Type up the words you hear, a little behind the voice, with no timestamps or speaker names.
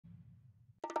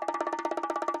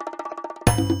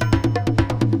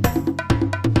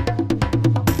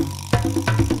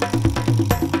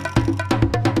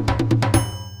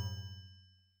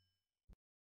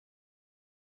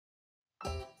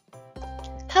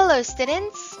Hello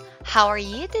students, how are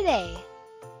you today?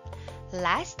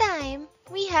 Last time,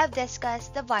 we have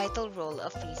discussed the vital role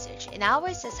of research in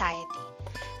our society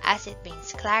as it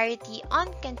brings clarity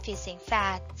on confusing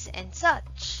facts and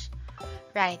such.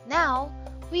 Right now,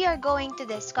 we are going to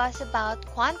discuss about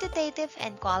quantitative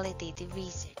and qualitative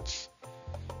research.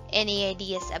 Any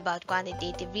ideas about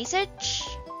quantitative research?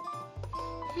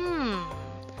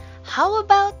 How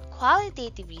about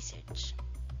qualitative research?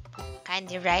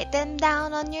 Kindly write them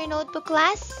down on your notebook,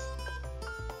 class.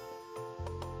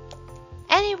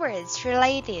 Any words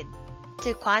related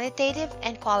to quantitative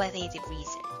and qualitative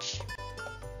research?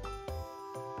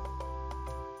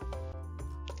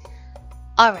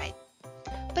 Alright,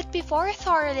 but before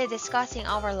thoroughly discussing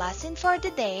our lesson for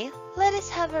the day, let us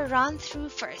have a run through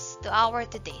first to our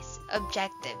today's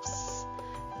objectives.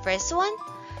 First one,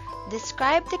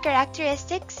 describe the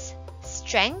characteristics,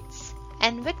 strengths,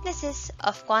 and weaknesses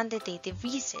of quantitative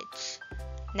research.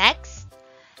 Next,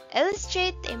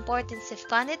 illustrate the importance of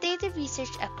quantitative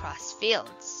research across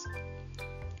fields.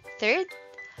 Third,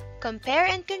 compare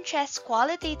and contrast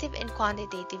qualitative and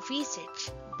quantitative research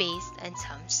based on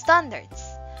some standards.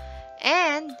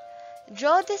 And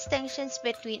draw distinctions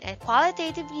between a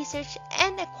qualitative research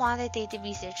and a quantitative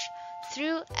research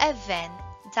through a Venn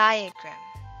diagram.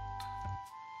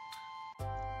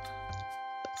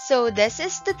 So this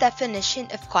is the definition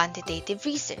of quantitative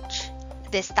research.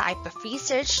 This type of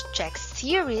research checks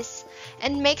theories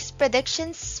and makes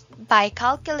predictions by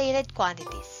calculated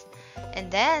quantities,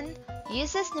 and then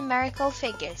uses numerical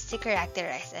figures to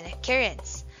characterize an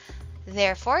occurrence.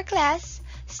 Therefore, class,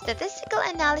 statistical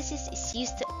analysis is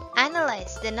used to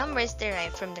analyze the numbers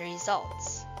derived from the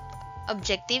results.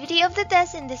 Objectivity of the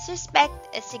test in this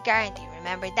respect is a guarantee,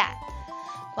 remember that.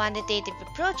 Quantitative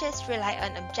approaches rely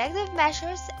on objective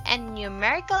measures and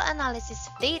numerical analysis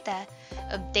of data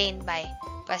obtained by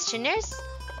questionnaires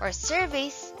or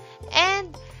surveys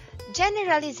and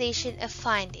generalization of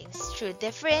findings through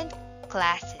different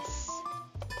classes.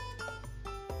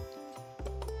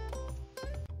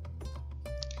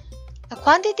 A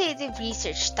quantitative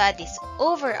research study's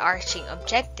overarching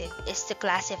objective is to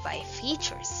classify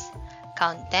features,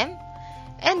 count them,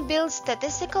 and build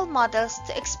statistical models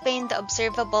to explain the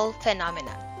observable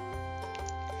phenomena.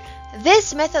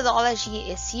 This methodology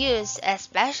is used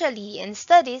especially in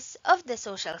studies of the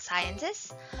social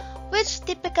sciences, which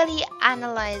typically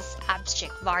analyze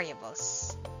abstract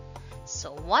variables.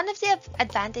 So one of the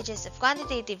advantages of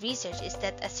quantitative research is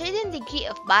that a certain degree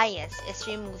of bias is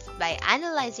removed by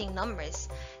analyzing numbers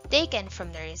taken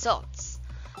from the results.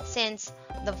 Since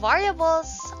the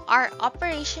variables are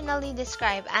operationally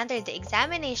described under the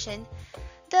examination,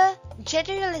 the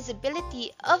generalizability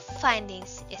of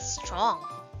findings is strong.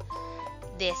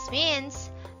 This means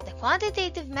the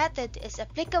quantitative method is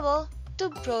applicable to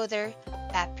broader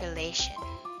population.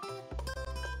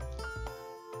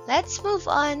 Let's move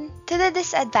on to the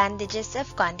disadvantages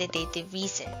of quantitative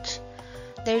research.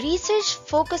 The research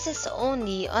focuses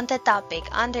only on the topic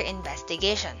under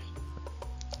investigation.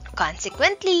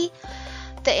 Consequently,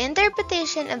 the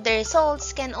interpretation of the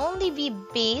results can only be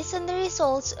based on the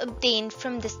results obtained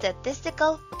from the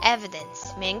statistical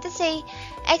evidence, meaning to say,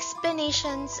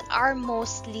 explanations are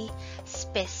mostly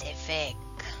specific.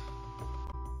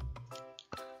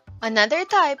 Another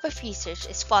type of research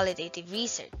is qualitative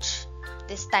research.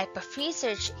 This type of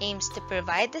research aims to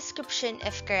provide description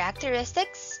of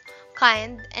characteristics,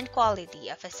 kind, and quality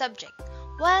of a subject,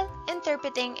 while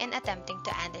interpreting and attempting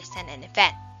to understand an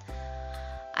event.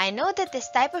 I know that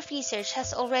this type of research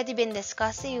has already been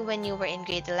discussed to you when you were in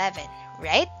grade 11,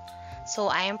 right? So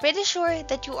I am pretty sure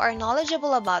that you are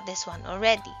knowledgeable about this one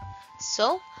already.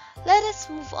 So let us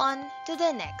move on to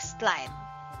the next slide.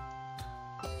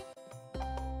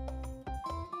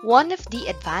 One of the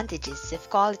advantages of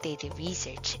qualitative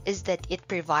research is that it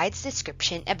provides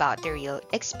description about the real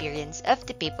experience of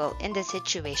the people in the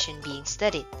situation being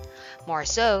studied. More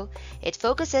so, it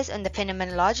focuses on the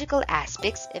phenomenological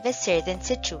aspects of a certain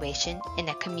situation in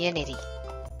a community.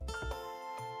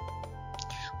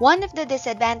 One of the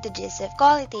disadvantages of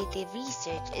qualitative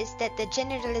research is that the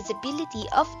generalizability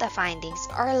of the findings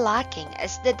are lacking,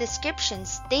 as the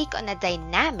descriptions take on a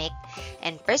dynamic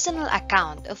and personal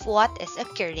account of what is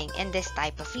occurring in this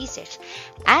type of research,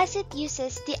 as it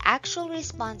uses the actual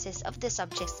responses of the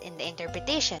subjects in the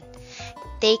interpretation,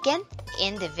 taken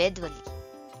individually.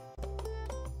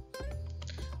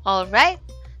 Alright,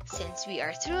 since we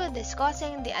are through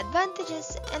discussing the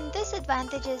advantages and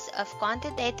disadvantages of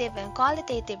quantitative and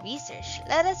qualitative research,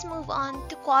 let us move on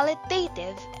to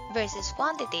qualitative versus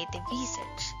quantitative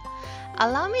research.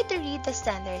 Allow me to read the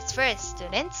standards first,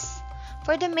 students.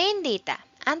 For the main data,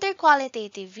 Under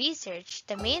qualitative research,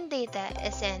 the main data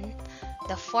is in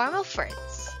the form of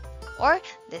words or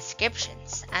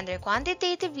descriptions. Under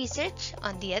quantitative research,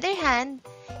 on the other hand,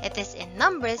 it is in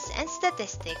numbers and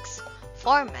statistics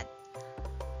format.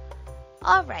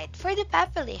 Alright, for the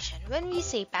population, when we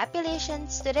say population,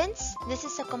 students, this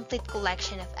is a complete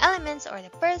collection of elements or the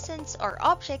persons or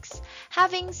objects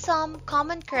having some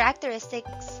common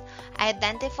characteristics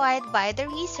identified by the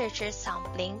researcher's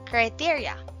sampling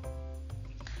criteria.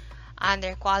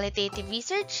 Under qualitative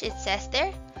research, it says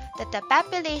there that the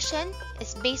population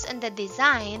is based on the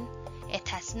design. It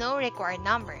has no required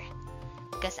number.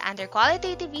 Because under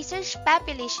qualitative research,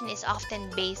 population is often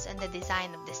based on the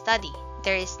design of the study.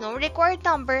 There is no required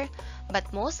number,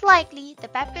 but most likely the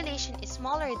population is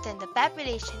smaller than the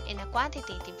population in a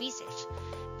quantitative research.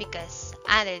 Because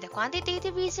under the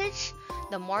quantitative research,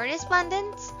 the more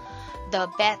respondents, the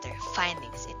better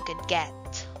findings it could get.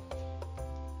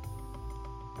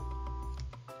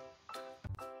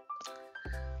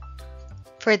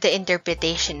 For the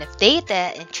interpretation of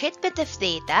data and treatment of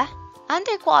data,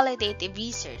 under qualitative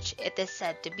research, it is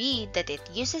said to be that it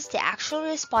uses the actual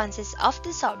responses of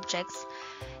the subjects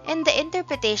in the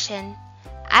interpretation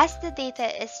as the data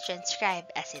is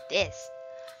transcribed as it is.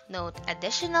 Note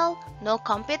additional, no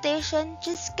computation,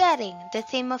 just getting the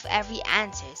theme of every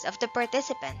answers of the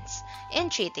participants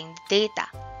in treating the data.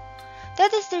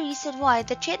 That is the reason why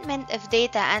the treatment of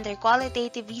data under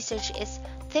qualitative research is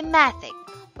thematic.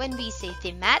 When we say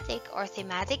thematic or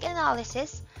thematic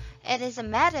analysis, it is a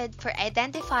method for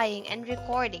identifying and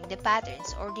recording the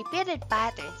patterns or repeated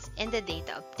patterns in the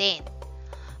data obtained.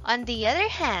 On the other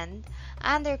hand,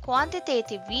 under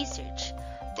quantitative research,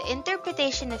 the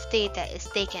interpretation of data is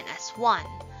taken as one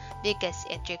because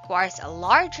it requires a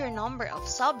larger number of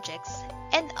subjects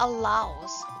and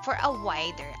allows for a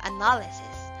wider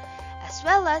analysis, as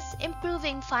well as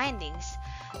improving findings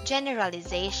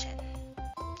generalization.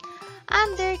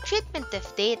 Under treatment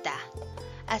of data,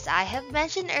 as I have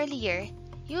mentioned earlier,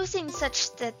 using such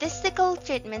statistical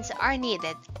treatments are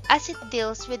needed as it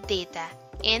deals with data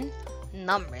in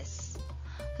numbers.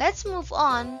 Let's move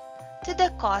on to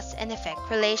the cause and effect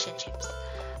relationships.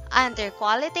 Under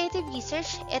qualitative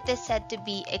research, it is said to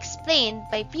be explained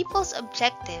by people's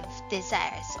objective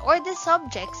desires or the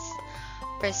subject's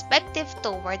perspective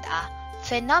toward a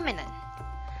phenomenon.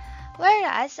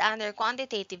 Whereas under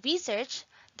quantitative research,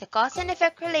 the cause and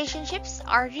effect relationships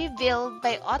are revealed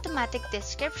by automatic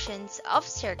descriptions of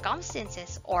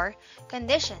circumstances or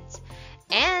conditions.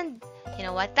 And you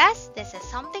know what, this has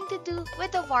something to do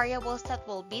with the variables that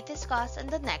will be discussed in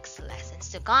the next lessons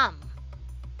to come.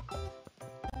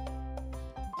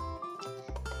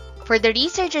 For the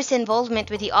researcher's involvement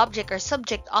with the object or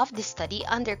subject of the study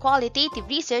under qualitative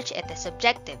research, it is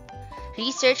subjective.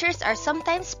 Researchers are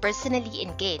sometimes personally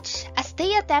engaged as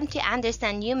they attempt to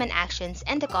understand human actions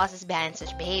and the causes behind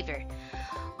such behavior.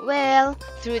 Well,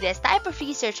 through this type of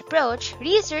research approach,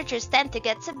 researchers tend to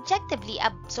get subjectively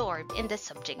absorbed in the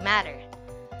subject matter.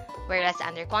 Whereas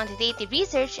under quantitative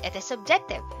research, it is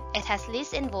subjective. It has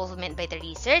least involvement by the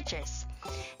researchers.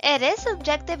 It is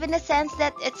subjective in the sense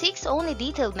that it seeks only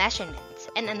detailed measurements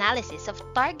and analysis of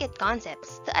target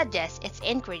concepts to address its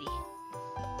inquiry.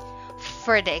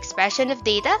 For the expression of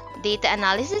data, data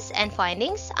analysis, and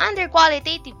findings, under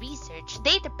qualitative research,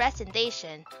 data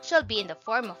presentation shall be in the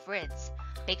form of words,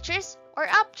 pictures, or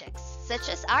objects, such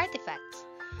as artifacts.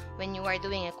 When you are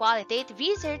doing a qualitative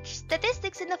research,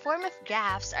 statistics in the form of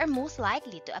graphs are most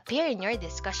likely to appear in your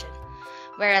discussion.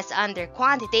 Whereas under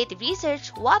quantitative research,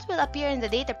 what will appear in the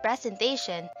data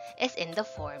presentation is in the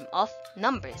form of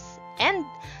numbers and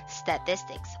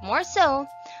statistics. More so,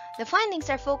 the findings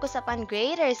are focused upon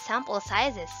greater sample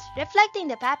sizes, reflecting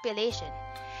the population,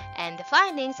 and the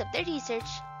findings of the research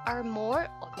are more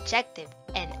objective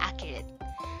and accurate.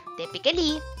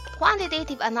 Typically,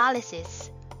 quantitative analysis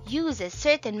uses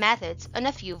certain methods on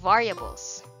a few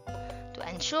variables to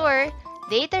ensure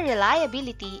data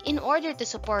reliability in order to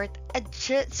support a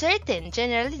certain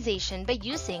generalization by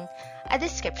using a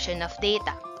description of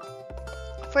data.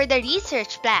 For the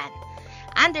research plan,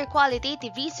 under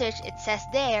qualitative research, it says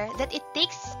there that it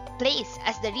takes place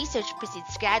as the research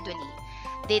proceeds gradually.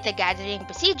 Data gathering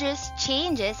procedures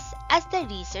changes as the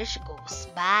research goes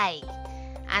by.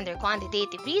 Under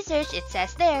quantitative research, it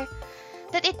says there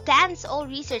that it plans all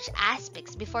research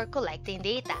aspects before collecting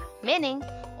data, meaning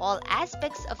all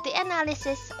aspects of the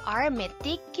analysis are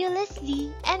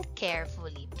meticulously and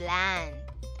carefully planned.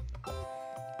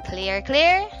 Clear?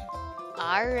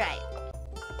 Alright.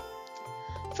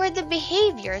 For the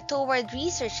behavior toward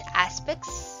research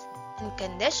aspects and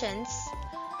conditions,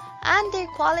 under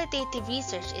qualitative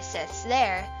research, it says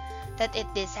there that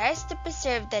it desires to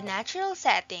preserve the natural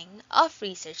setting of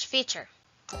research feature,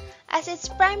 as its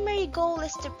primary goal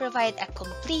is to provide a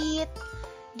complete,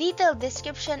 detailed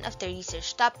description of the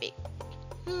research topic.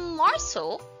 More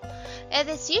so, it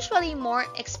is usually more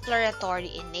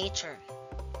exploratory in nature.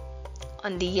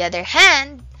 On the other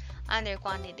hand, under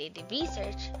quantitative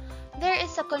research, there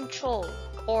is a control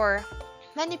or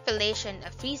manipulation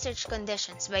of research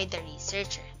conditions by the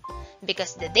researcher,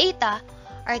 because the data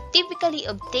are typically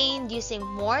obtained using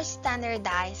more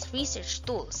standardized research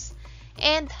tools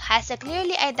and has a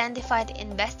clearly identified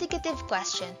investigative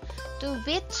question to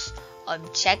which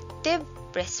objective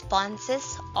responses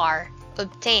are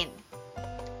obtained.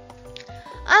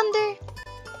 Under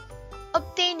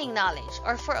obtaining knowledge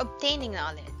or for obtaining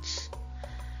knowledge,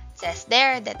 it says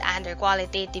there that under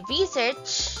qualitative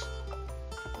research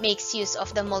makes use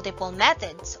of the multiple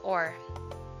methods or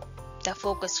the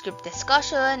focus group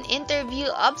discussion, interview,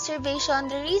 observation.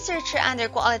 The researcher under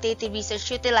qualitative research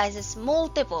utilizes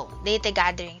multiple data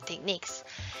gathering techniques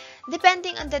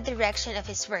depending on the direction of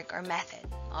his work or method.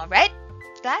 Alright,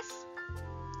 class?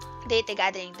 Data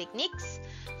gathering techniques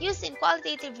used in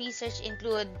qualitative research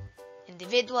include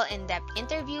individual in-depth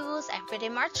interviews. I'm pretty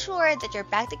much sure that your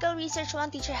practical research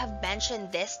 1 teacher have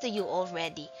mentioned this to you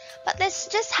already, but let's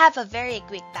just have a very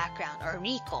quick background or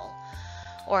recall.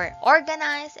 Or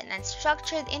organized and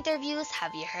unstructured interviews.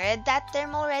 Have you heard that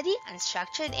term already?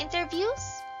 Unstructured interviews?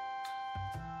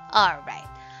 Alright.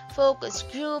 Focus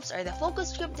groups or the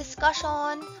focus group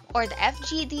discussion or the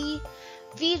FGD,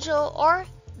 video or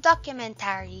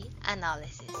documentary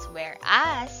analysis.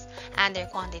 Whereas, under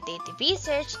quantitative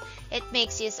research, it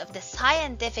makes use of the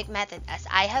scientific method as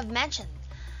I have mentioned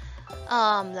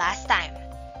last time.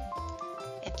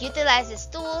 It utilizes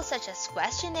tools such as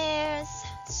questionnaires,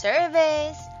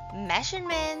 surveys,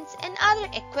 measurements, and other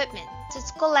equipment to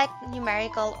collect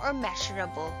numerical or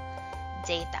measurable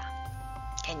data.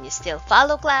 Can you still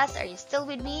follow, class? Are you still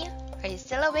with me? Are you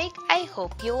still awake? I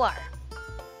hope you are.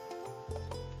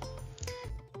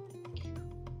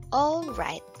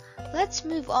 Alright, let's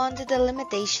move on to the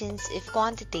limitations of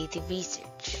quantitative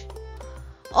research.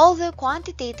 Although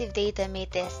quantitative data may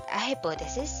test a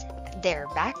hypothesis, their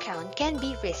background can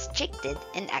be restricted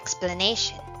in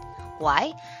explanation.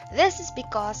 Why? This is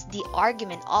because the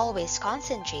argument always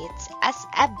concentrates as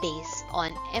a base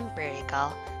on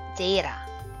empirical data.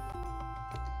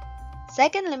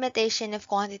 Second limitation of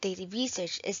quantitative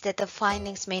research is that the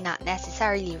findings may not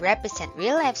necessarily represent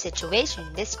real-life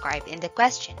situations described in the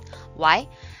question. Why?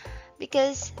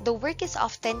 Because the work is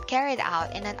often carried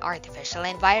out in an artificial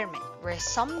environment where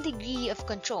some degree of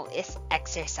control is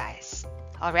exercised.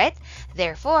 Alright?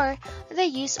 Therefore, the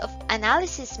use of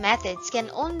analysis methods can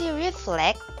only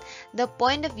reflect the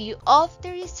point of view of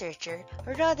the researcher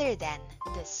rather than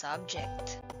the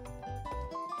subject.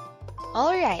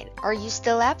 Alright, are you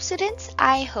still up, students?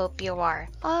 I hope you are.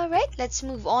 Alright, let's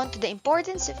move on to the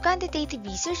importance of quantitative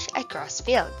research across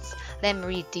fields. Let me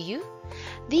read to you.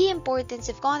 The importance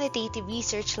of quantitative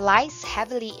research lies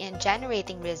heavily in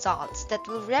generating results that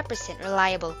will represent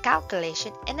reliable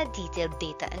calculation and a detailed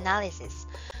data analysis.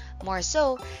 More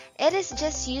so, it is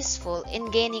just useful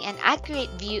in gaining an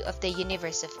accurate view of the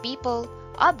universe of people,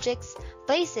 objects,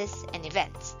 places, and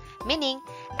events, meaning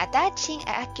attaching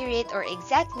accurate or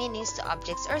exact meanings to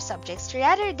objects or subjects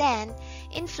rather than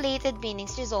inflated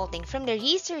meanings resulting from the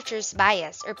researcher's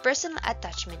bias or personal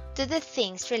attachment to the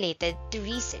things related to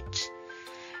research.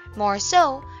 More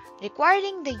so,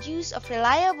 requiring the use of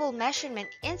reliable measurement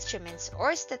instruments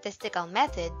or statistical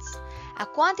methods, a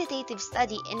quantitative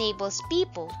study enables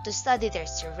people to study their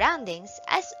surroundings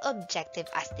as objective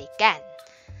as they can.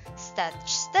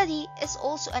 Such study is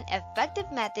also an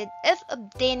effective method of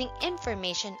obtaining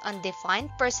information on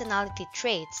defined personality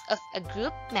traits of a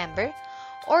group member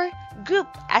or group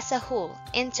as a whole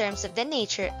in terms of the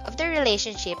nature of the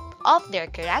relationship of their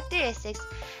characteristics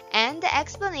and the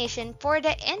explanation for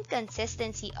the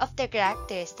inconsistency of the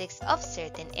characteristics of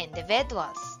certain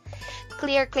individuals.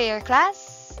 Clear,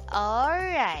 class?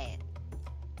 Alright.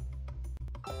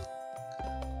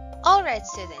 Alright,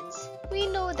 students. We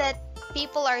know that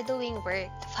people are doing work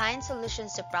to find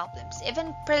solutions to problems,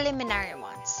 even preliminary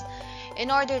ones,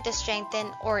 in order to strengthen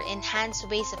or enhance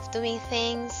ways of doing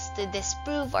things, to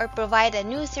disprove or provide a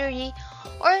new theory,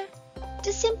 or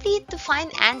to simply to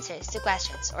find answers to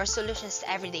questions or solutions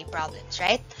to everyday problems,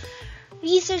 right?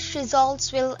 Research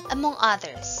results will, among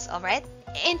others, alright,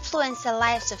 influence the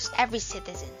lives of every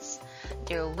citizens,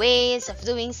 their ways of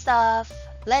doing stuff,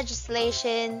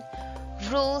 legislation,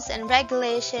 rules and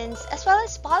regulations, as well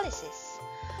as policies.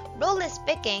 Broadly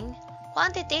speaking,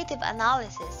 quantitative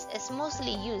analysis is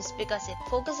mostly used because it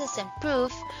focuses on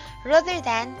proof rather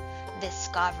than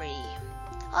discovery.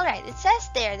 Alright, it says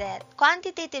there that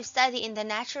quantitative study in the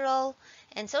natural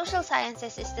and social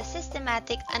sciences is the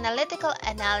systematic analytical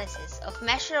analysis of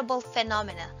measurable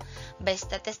phenomena by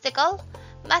statistical,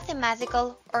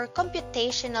 mathematical, or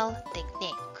computational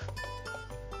technique.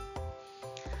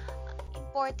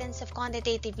 Importance of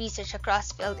quantitative research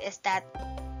across field is that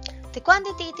the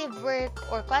quantitative work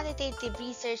or quantitative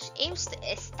research aims to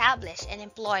establish and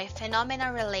employ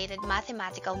phenomena-related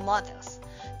mathematical models,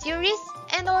 theories,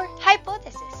 and/or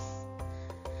hypotheses.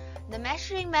 The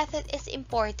measuring method is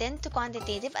important to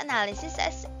quantitative analysis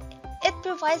as it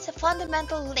provides a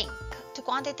fundamental link to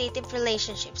quantitative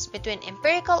relationships between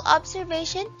empirical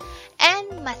observation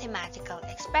and mathematical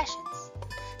expressions.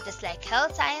 Just like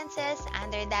health sciences,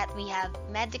 under that we have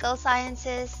medical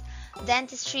sciences,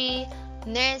 dentistry,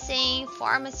 nursing,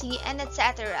 pharmacy, and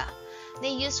etc.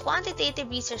 They use quantitative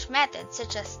research methods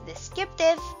such as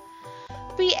descriptive,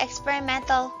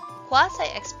 pre-experimental,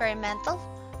 quasi-experimental,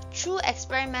 true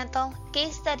experimental,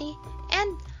 case study,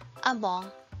 and among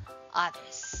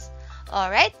others.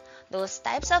 Alright, those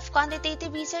types of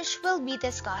quantitative research will be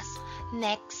discussed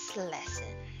next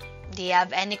lesson. Do you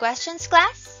have any questions,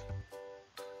 class?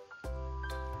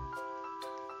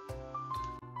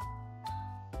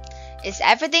 Is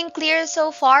everything clear so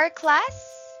far, class?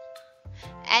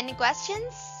 Any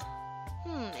questions?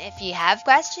 If you have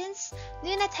questions, do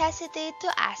not hesitate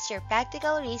to ask your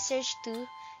practical research to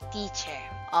teacher.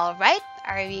 Alright,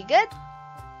 are we good?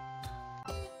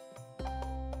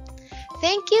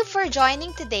 Thank you for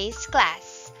joining today's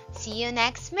class. See you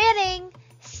next meeting.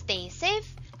 Stay safe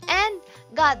and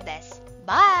God bless.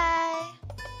 Bye!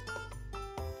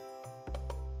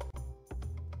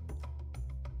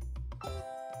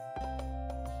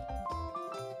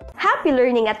 Happy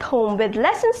learning at home with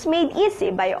lessons made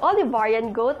easy by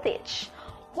Olivarian GoTeach.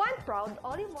 One proud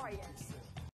Olivarian.